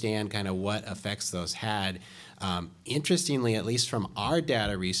understand kind of what effects those had. Interestingly, at least from our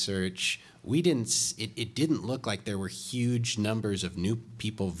data research, it didn't look like there were huge numbers of new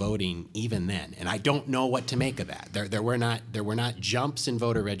people voting even then, and I don't know what to make of that. There were not jumps in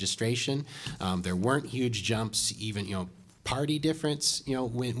voter registration. There weren't huge jumps even party difference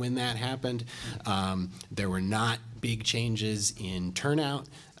when that happened. There were not big changes in turnout,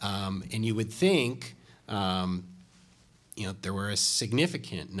 and you would think. There were a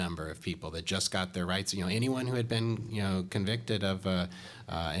significant number of people that just got their rights. Anyone who had been, convicted of an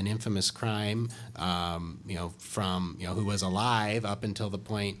infamous crime, from who was alive up until the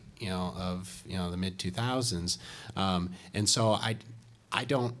point, of the mid-2000s, and so I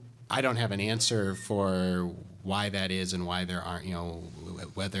don't have an answer for why that is and why there aren't,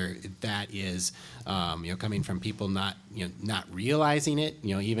 whether that is, coming from people not realizing it,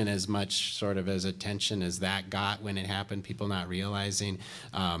 even as much sort of as attention as that got when it happened, people not realizing.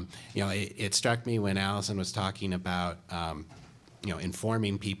 It struck me when Alison was talking about,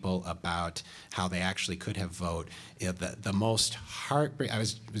 informing people about how they actually could have voted. The most heartbreaking, I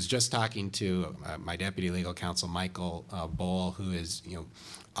was just talking to my deputy legal counsel, Michael Bohl, who is,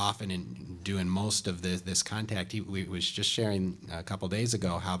 often in doing most of this contact. He was just sharing a couple days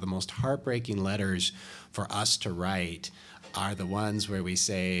ago how the most heartbreaking letters for us to write are the ones where we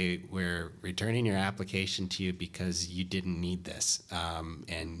say, we're returning your application to you because you didn't need this,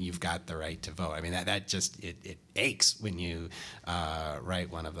 and you've got the right to vote. I mean, that just, it aches when you write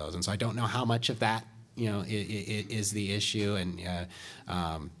one of those. And so I don't know how much of that is the issue, and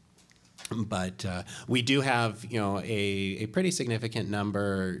but we do have, a pretty significant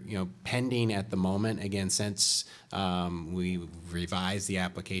number, pending at the moment. Again, since we revised the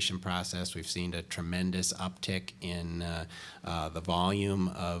application process, we've seen a tremendous uptick in the volume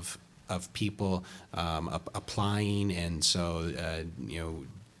of people applying, and so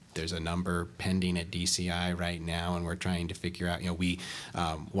there's a number pending at DCI right now, and we're trying to figure out,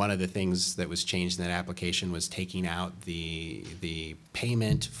 one of the things that was changed in that application was taking out the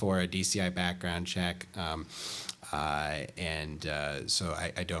payment for a DCI background check. So I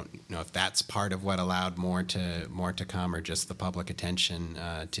don't know if that's part of what allowed more to come, or just the public attention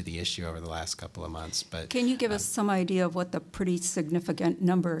to the issue over the last couple of months. But can you give us some idea of what the pretty significant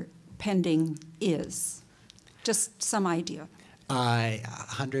number pending is? Just some idea.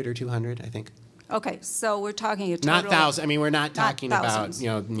 100 or 200, I think. Okay, so we're talking a total. Not thousands. I mean, we're not talking about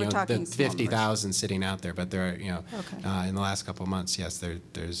We're talking the 50,000 sitting out there, but there are in the last couple of months, yes,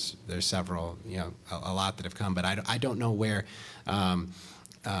 there's several, a lot that have come, but I don't know where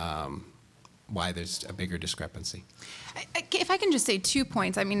why there's a bigger discrepancy. If I can just say 2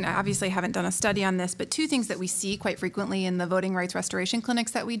 points. I mean, obviously I haven't done a study on this, but 2 things that we see quite frequently in the voting rights restoration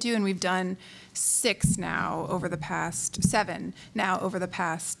clinics that we do, and we've done 7 now over the past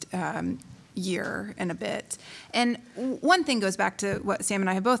year and a bit. And one thing goes back to what Sam and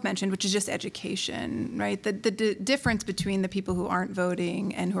I have both mentioned, which is just education, right? The difference between the people who aren't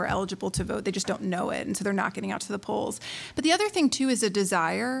voting and who are eligible to vote, they just don't know it, and so they're not getting out to the polls. But the other thing, too, is a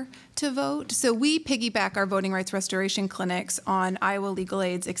desire to vote. So we piggyback our voting rights restoration clinics on Iowa Legal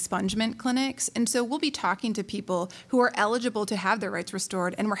Aid's expungement clinics, and so we'll be talking to people who are eligible to have their rights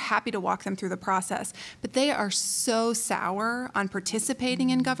restored, and we're happy to walk them through the process. But they are so sour on participating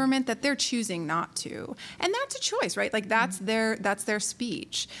in government that they're choosing not to. And that's a choice, right? Like that's their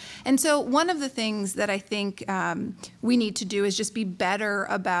speech. And so one of the things that I think we need to do is just be better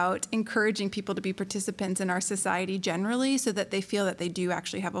about encouraging people to be participants in our society generally, so that they feel that they do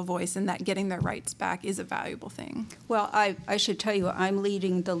actually have a voice and that getting their rights back is a valuable thing. Well, I should tell you, I'm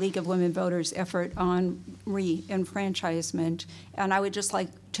leading the League of Women Voters effort on re-enfranchisement, and I would just like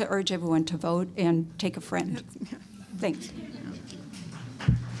to urge everyone to vote and take a friend. Thanks.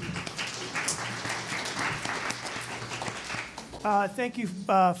 Thank you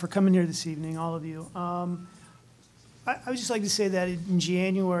for coming here this evening, all of you. I would just like to say that in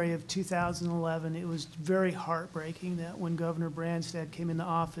January of 2011, it was very heartbreaking that when Governor Branstad came into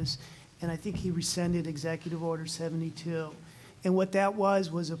office, and I think he rescinded Executive Order 72. And what that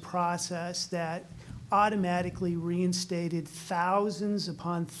was a process that automatically reinstated thousands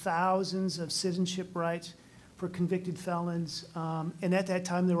upon thousands of citizenship rights for convicted felons. And at that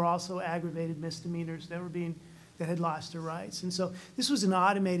time, there were also aggravated misdemeanors that had lost their rights. And so this was an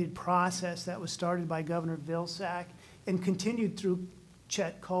automated process that was started by Governor Vilsack and continued through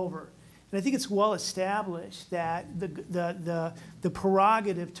Chet Culver. And I think it's well established that the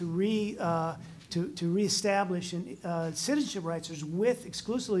prerogative to reestablish citizenship rights is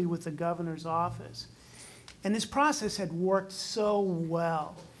exclusively with the governor's office. And this process had worked so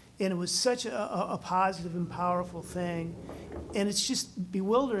well, and it was such a positive and powerful thing. And it's just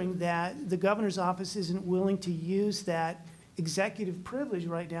bewildering that the governor's office isn't willing to use that executive privilege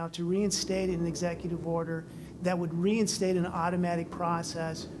right now to reinstate an executive order that would reinstate an automatic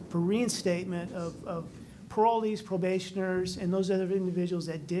process for reinstatement of parolees, probationers, and those other individuals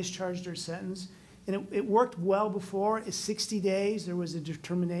that discharged their sentence. And it worked well before. It's 60 days, there was a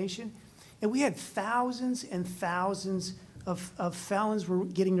determination. And we had thousands and thousands of felons were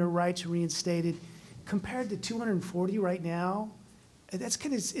getting their rights reinstated, compared to 240 right now. That's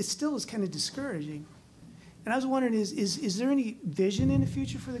it still is kind of discouraging. And I was wondering, is there any vision in the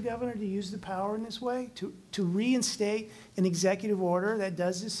future for the governor to use the power in this way, to reinstate an executive order that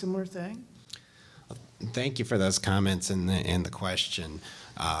does this similar thing? Thank you for those comments and the question.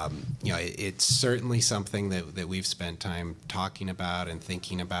 It's certainly something that we've spent time talking about and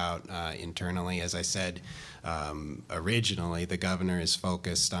thinking about internally. As I said, originally, the governor is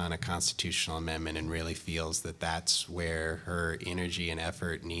focused on a constitutional amendment and really feels that that's where her energy and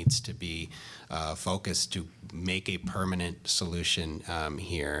effort needs to be focused to make a permanent solution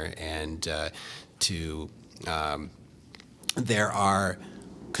here. And there are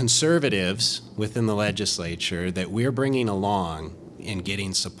conservatives within the legislature that we're bringing along in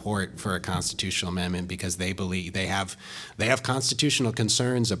getting support for a constitutional amendment because they believe they have constitutional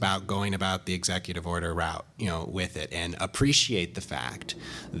concerns about going about the executive order route, with it, and appreciate the fact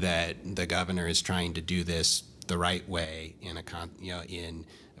that the governor is trying to do this the right way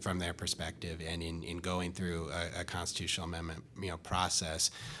from their perspective and in going through a constitutional amendment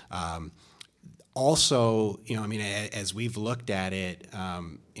process. Also, I mean, as we've looked at it,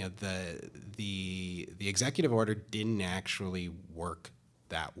 the executive order didn't actually work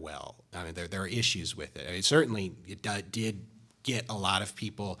that well. I mean, there are issues with it. I mean, certainly, it did get a lot of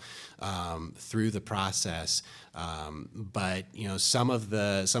people through the process, but some of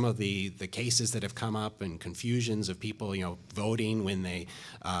the cases that have come up and confusions of people voting when they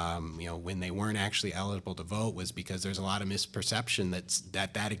when they weren't actually eligible to vote was because there's a lot of misperception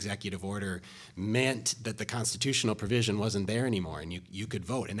that executive order meant that the constitutional provision wasn't there anymore and you could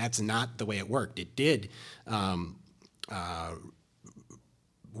vote, and that's not the way it worked. It did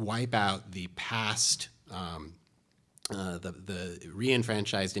wipe out the past. The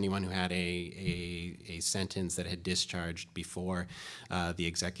re-enfranchised anyone who had a sentence that had discharged before the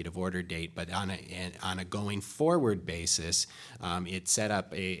executive order date, but on a going forward basis, it set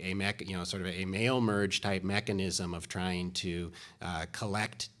up sort of a mail merge type mechanism of trying to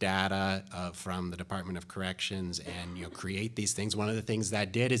collect data from the Department of Corrections and create these things. One of the things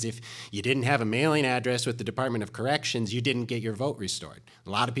that did is if you didn't have a mailing address with the Department of Corrections, you didn't get your vote restored. A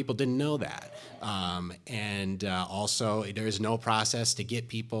lot of people didn't know that, also there is no process to get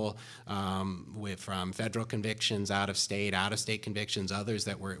people from federal convictions out of state convictions, others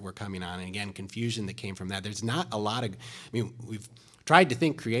that were coming on, and again, confusion that came from that. There's not a lot of, we've tried to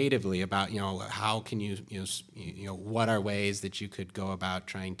think creatively about, how can what are ways that you could go about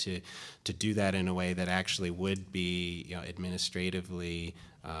trying to do that in a way that actually would be, administratively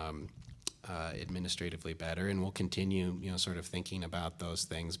better, and we'll continue, sort of thinking about those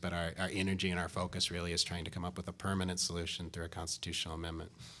things. But our energy and our focus really is trying to come up with a permanent solution through a constitutional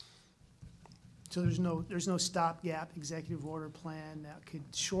amendment. So there's no stopgap executive order plan that could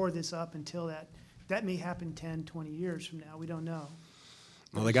shore this up until that may happen 10, 20 years from now. We don't know.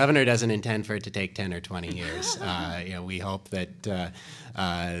 Well, the governor doesn't intend for it to take 10 or 20 years. We hope that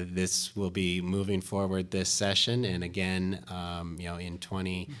this will be moving forward this session, and again, in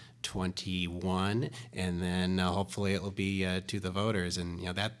 2021, and then hopefully it will be to the voters, and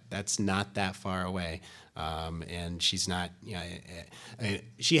that's not that far away. And she's not,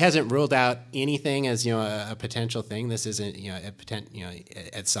 she hasn't ruled out anything as a potential thing. This isn't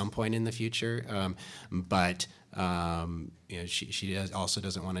at some point in the future, but. She also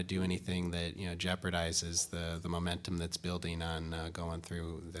doesn't want to do anything that jeopardizes the momentum that's building on going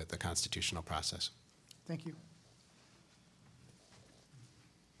through the constitutional process. Thank you.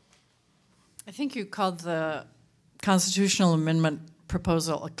 I think you called the constitutional amendment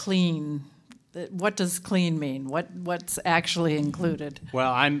proposal a clean. What does clean mean? What's actually included?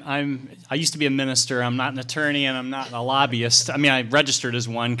 Well, I used to be a minister. I'm not an attorney, and I'm not a lobbyist. I mean, I registered as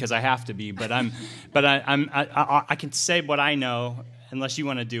one because I have to be. But I can say what I know, unless you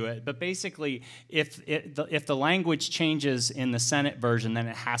want to do it. But basically, if the language changes in the Senate version, then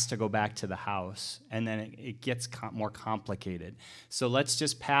it has to go back to the House, and then it gets more complicated. So let's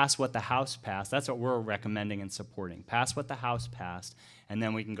just pass what the House passed. That's what we're recommending and supporting. Pass what the House passed, and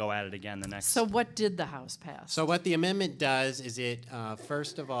then we can go at it again the next. So what did the House pass? So what the amendment does is it,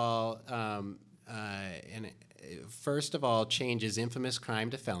 first of all, changes infamous crime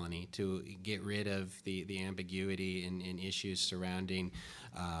to felony to get rid of the ambiguity in issues surrounding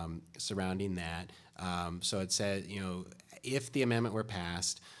that. So it says, if the amendment were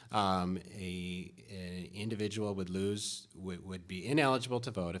passed, an individual would be ineligible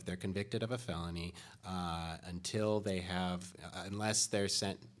to vote if they're convicted of a felony until they have, unless they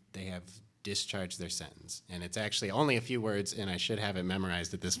have discharged their sentence. And it's actually only a few words, and I should have it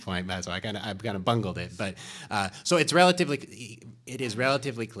memerized at this point, so I've kind of bungled it. But so it is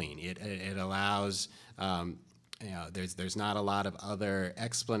relatively clean. It allows. There's not a lot of other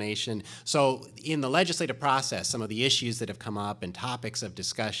explanation. So in the legislative process, some of the issues that have come up and topics of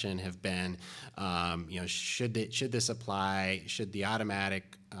discussion have been, should this apply? Should the automatic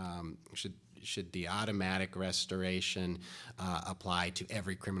restoration apply to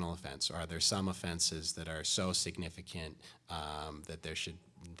every criminal offense, or are there some offenses that are so significant that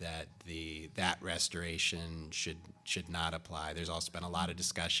that restoration should not apply? There's also been a lot of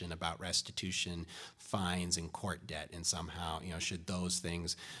discussion about restitution, fines, and court debt, and somehow, should those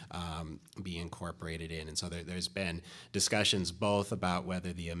things be incorporated in? And so there's been discussions both about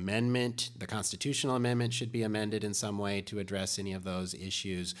whether the constitutional amendment should be amended in some way to address any of those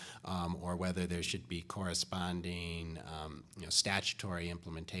issues, or whether there should be corresponding, statutory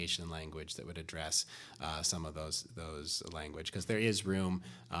implementation language that would address some of those language, because there is room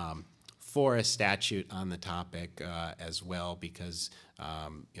for a statute on the topic as well, because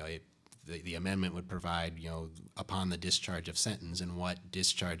the amendment would provide, upon the discharge of sentence, and what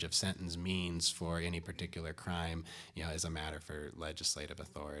discharge of sentence means for any particular crime, is a matter for legislative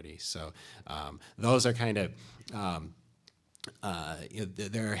authority. So those are kind of,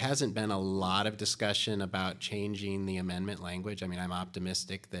 there hasn't been a lot of discussion about changing the amendment language. I mean, I'm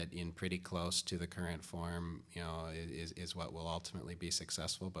optimistic that in pretty close to the current form, is what will ultimately be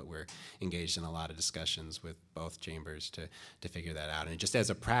successful, but we're engaged in a lot of discussions with both chambers to figure that out. And just as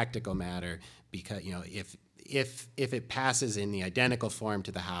a practical matter, because, if it passes in the identical form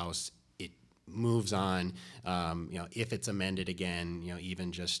to the House, moves on, if it's amended again,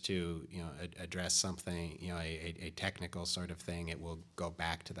 even just to, address something, a technical sort of thing, it will go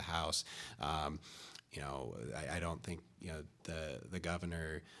back to the House. I don't think, the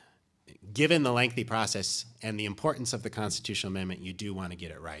governor, given the lengthy process and the importance of the constitutional amendment, you do want to get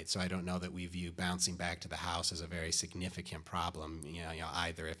it right. So I don't know that we view bouncing back to the House as a very significant problem,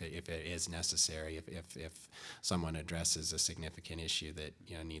 either if it is necessary, if someone addresses a significant issue that,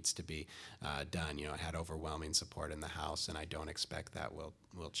 needs to be done. It had overwhelming support in the House, and I don't expect that will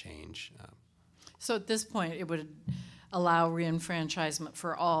change. So at this point, it would allow reenfranchisement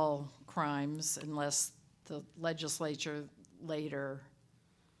for all crimes unless the legislature later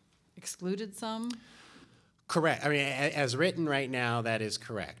excluded some? Correct. I mean, as written right now, that is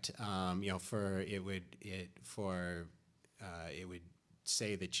correct. It would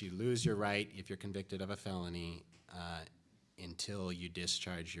say that you lose your right if you're convicted of a felony until you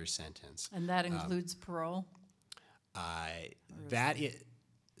discharge your sentence. And that includes parole?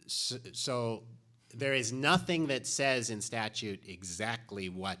 So there is nothing that says in statute exactly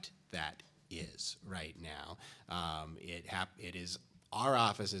what that is right now. It is our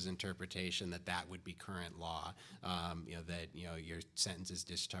office's interpretation that would be current law, that your sentence is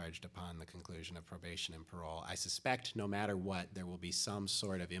discharged upon the conclusion of probation and parole. I suspect no matter what, there will be some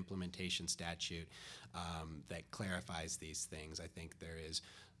sort of implementation statute that clarifies these things. I think there is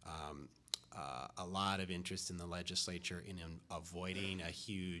a lot of interest in the legislature in avoiding a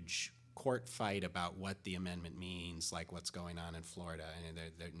huge court fight about what the amendment means, like what's going on in Florida, and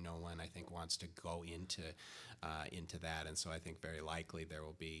no one, I think, wants to go into that, and so I think very likely there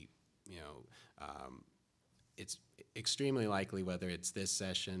will be, it's extremely likely, whether it's this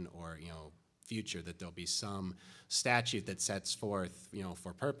session or future, that there'll be some statute that sets forth,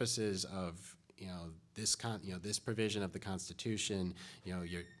 for purposes of this provision of the Constitution,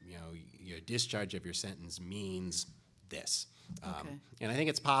 your discharge of your sentence means this. Okay. And I think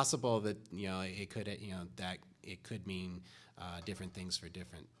it's possible that it could mean different things for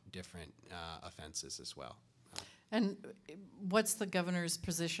different offenses as well. And what's the governor's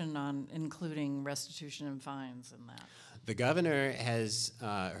position on including restitution and fines in that? The governor has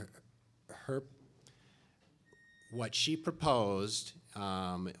what she proposed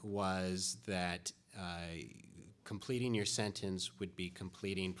was that completing your sentence would be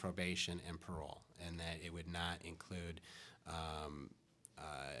completing probation and parole, and that it would not include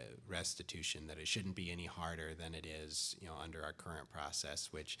restitution, that it shouldn't be any harder than it is, under our current process,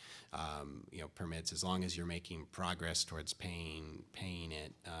 which, permits, as long as you're making progress towards paying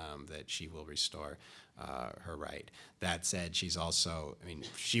it, that she will restore her right. That said, she's also,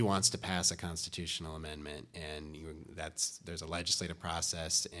 she wants to pass a constitutional amendment, and there's a legislative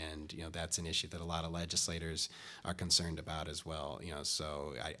process, and that's an issue that a lot of legislators are concerned about as well.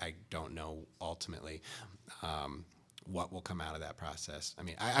 So I don't know ultimately what will come out of that process.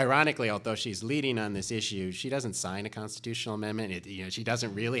 Ironically, although she's leading on this issue, she doesn't sign a constitutional amendment. She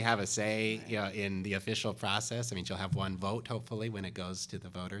doesn't really have a say, in the official process. She'll have one vote, hopefully, when it goes to the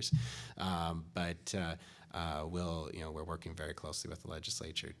voters. But we're working very closely with the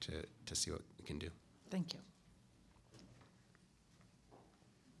legislature to see what we can do. Thank you.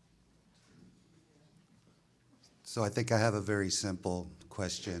 So I think I have a very simple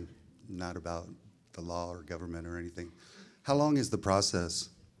question, not about the law or government or anything. How long is the process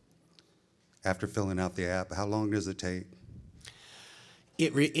after filling out the app? How long does it take?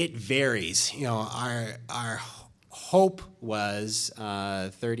 It varies. Our hope was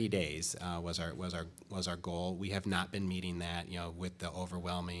 30 days was our goal. We have not been meeting that. With the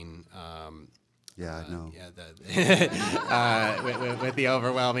overwhelming. Yeah, I know. With the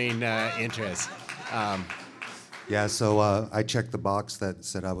overwhelming interest. Yeah, so I checked the box that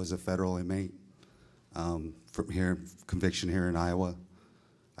said I was a federal inmate. From here, conviction here in Iowa.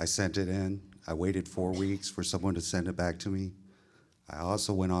 I sent it in. I waited 4 weeks for someone to send it back to me. I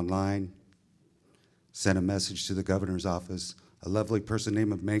also went online, sent a message to the governor's office. A lovely person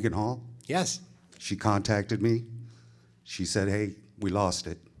named Megan Hall. Yes. She contacted me. She said, hey, we lost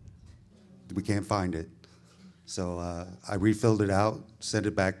it. We can't find it. So I refilled it out, sent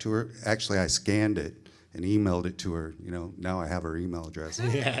it back to her. Actually, I scanned it and emailed it to her. You know, now I have her email address.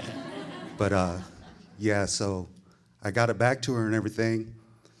 Yeah. But yeah, so I got it back to her and everything.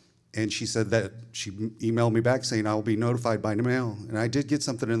 And she said that she emailed me back saying I'll be notified by the mail. And I did get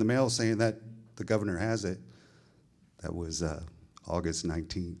something in the mail saying that the governor has it. That was August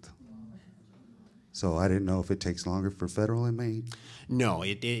 19th. So I didn't know if it takes longer for federal inmate. No,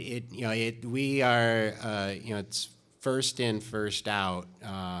 we are, it's first in, first out,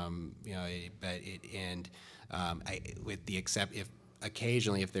 with the if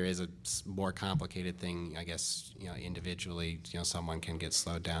occasionally if there is a more complicated thing, I guess, individually, someone can get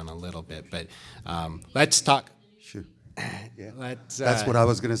slowed down a little bit, but let's talk. Sure. Yeah. That's what I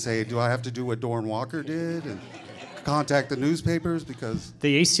was going to say. Do I have to do what Doren Waler did and contact the newspapers? Because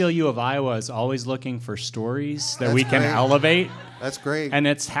the ACLU of Iowa is always looking for stories that That's we can great. elevate. That's great. And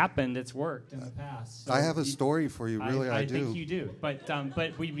it's happened. It's worked in the past. So I have a story for you. Really, I do. I think you do. But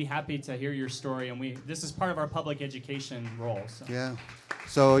we'd be happy to hear your story, and this is part of our public education role. So. Yeah.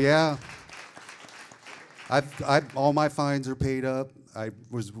 So yeah, all my fines are paid up. I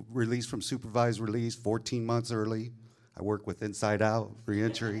was released from supervised release 14 months early. I work with Inside Out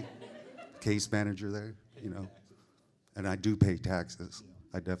Reentry, case manager there, and I do pay taxes.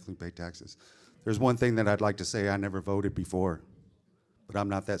 I definitely pay taxes. There's one thing that I'd like to say. I never voted before, but I'm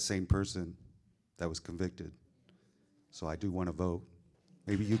not that same person that was convicted. So I do want to vote.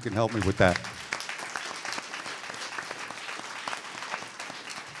 Maybe you can help me with that.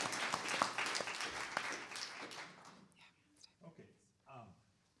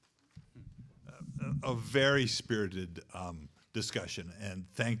 A very spirited discussion, and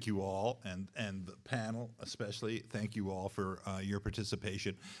thank you all, and the panel especially. Thank you all for your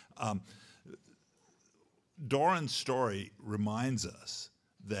participation. Doren's story reminds us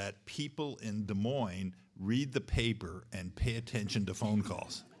that people in Des Moines read the paper and pay attention to phone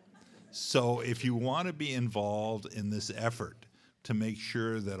calls. So if you want to be involved in this effort to make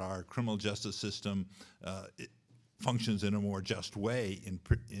sure that our criminal justice system functions in a more just way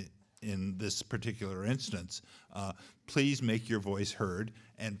in this particular instance, please make your voice heard,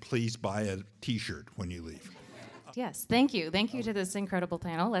 and please buy a T-shirt when you leave. Yes, thank you. Thank you to this incredible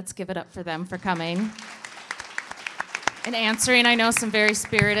panel. Let's give it up for them for coming and answering, I know, some very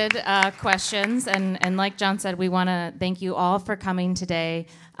spirited questions. And like John said, we want to thank you all for coming today.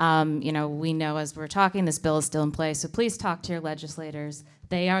 We know as we're talking, this bill is still in place, so please talk to your legislators.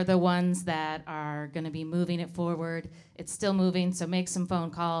 They are the ones that are going to be moving it forward. It's still moving, so make some phone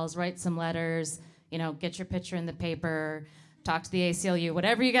calls, write some letters, get your picture in the paper, talk to the ACLU,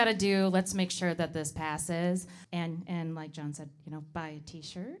 whatever you got to do. Let's make sure that this passes. And like John said, buy a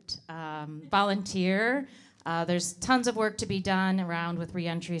T-shirt, volunteer. There's tons of work to be done around with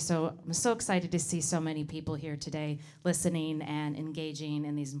reentry, so I'm so excited to see so many people here today listening and engaging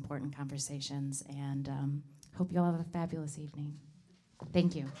in these important conversations, and hope you all have a fabulous evening.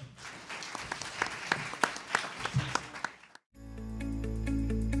 Thank you.